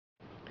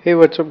Hey,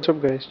 what's up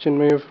guys,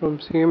 Chinmay here from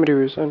CM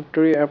Reviews, and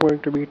today I'm going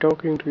to be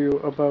talking to you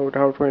about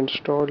how to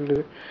install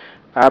the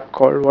app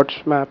called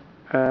Whatsmapp,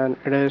 and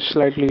it is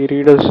slightly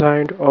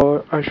redesigned,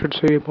 or I should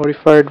say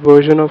modified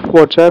version of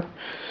WhatsApp.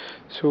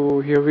 So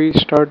here we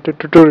start the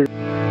tutorial.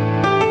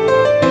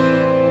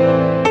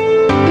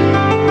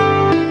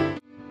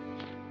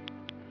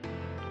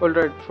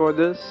 Alright, for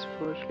this,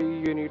 firstly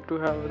you need to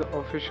have the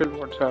official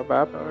WhatsApp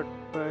app. Start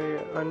by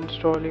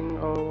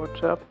uninstalling our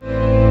WhatsApp.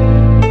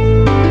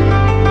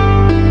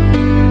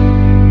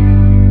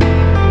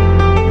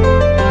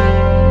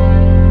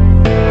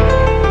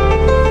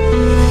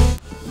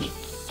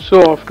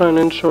 So after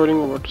uninstalling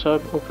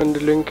WhatsApp, open the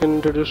link in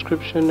the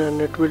description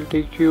and it will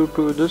take you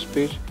to this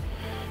page.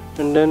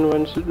 And then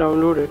once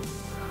downloaded,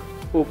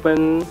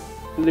 open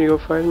your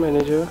file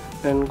manager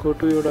and go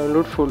to your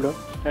download folder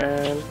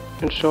and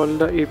install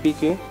the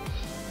APK.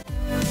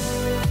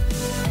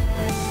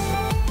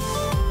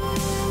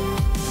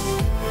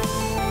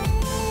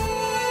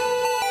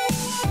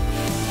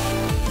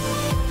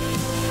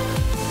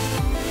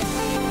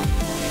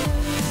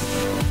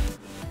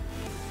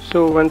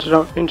 So once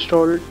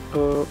installed,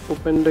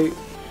 open the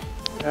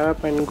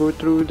app and go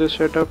through the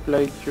setup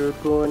like you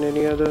do on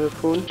any other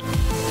phone.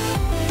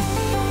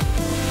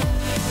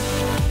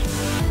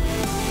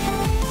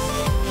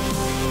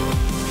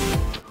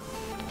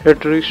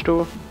 Hit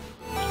restore.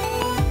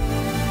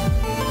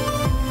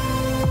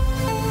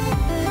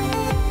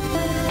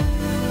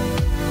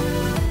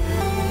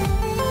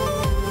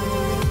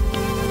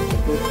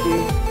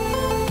 Okay.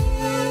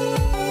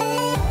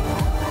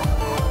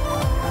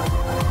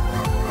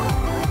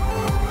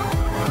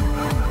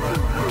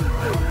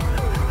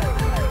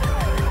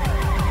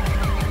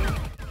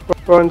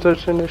 Once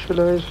it's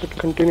initialized, hit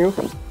continue,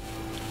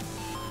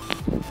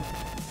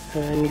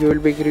 and you will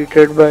be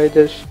greeted by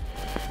this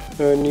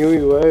new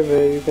UI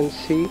where you can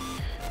see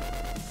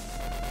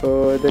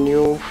the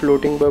new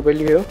floating bubble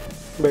here.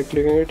 By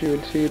clicking it, you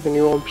will see the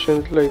new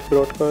options like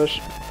broadcast,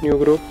 new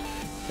group,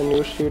 and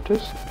new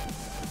status.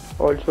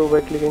 Also, by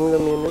clicking the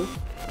menu,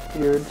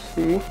 you will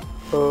see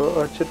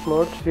Archit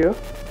modes here.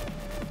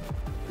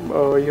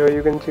 Here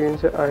you can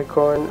change the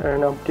icon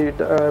and update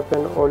the app,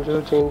 and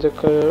also change the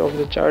color of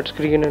the chat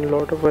screen and a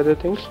lot of other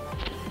things.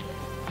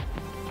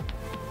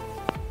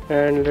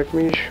 And let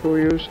me show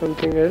you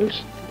something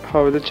else,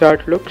 how the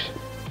chat looks.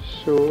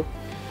 So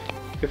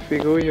if we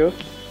go here,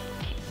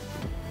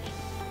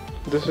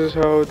 this is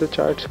how the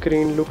chat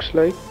screen looks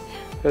like.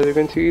 As you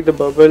can see, the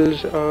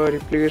bubbles are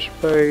replaced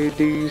by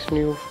these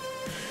new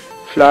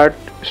flat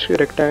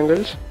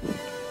rectangles.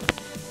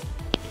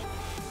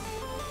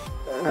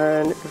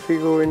 And if we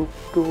go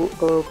into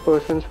a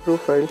person's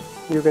profile,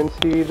 you can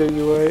see the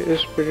UI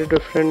is pretty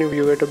different.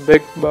 You get a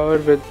big bar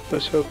with a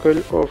circle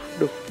of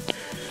the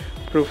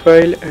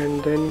profile,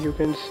 and then you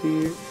can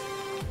see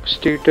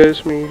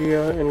status,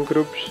 media, and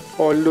groups,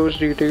 all those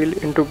detailed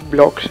into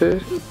blocks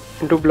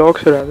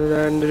rather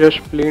than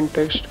just plain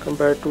text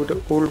compared to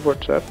the old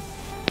WhatsApp.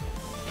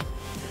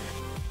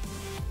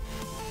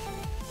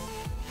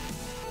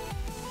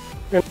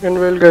 And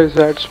well guys,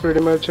 that's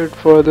pretty much it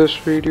for this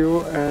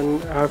video,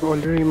 and I've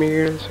already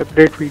made a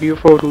separate video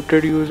for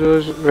rooted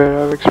users where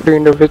I've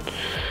explained a bit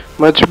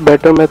much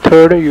better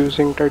method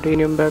using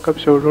titanium backup,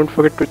 so don't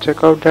forget to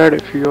check out that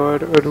if you are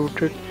a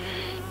rooted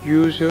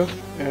user.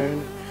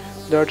 And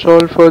that's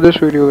all for this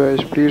video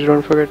guys. Please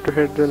don't forget to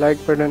hit the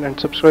like button and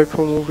subscribe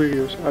for more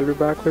videos. I'll be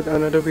back with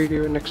another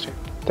video next time.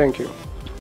 Thank you.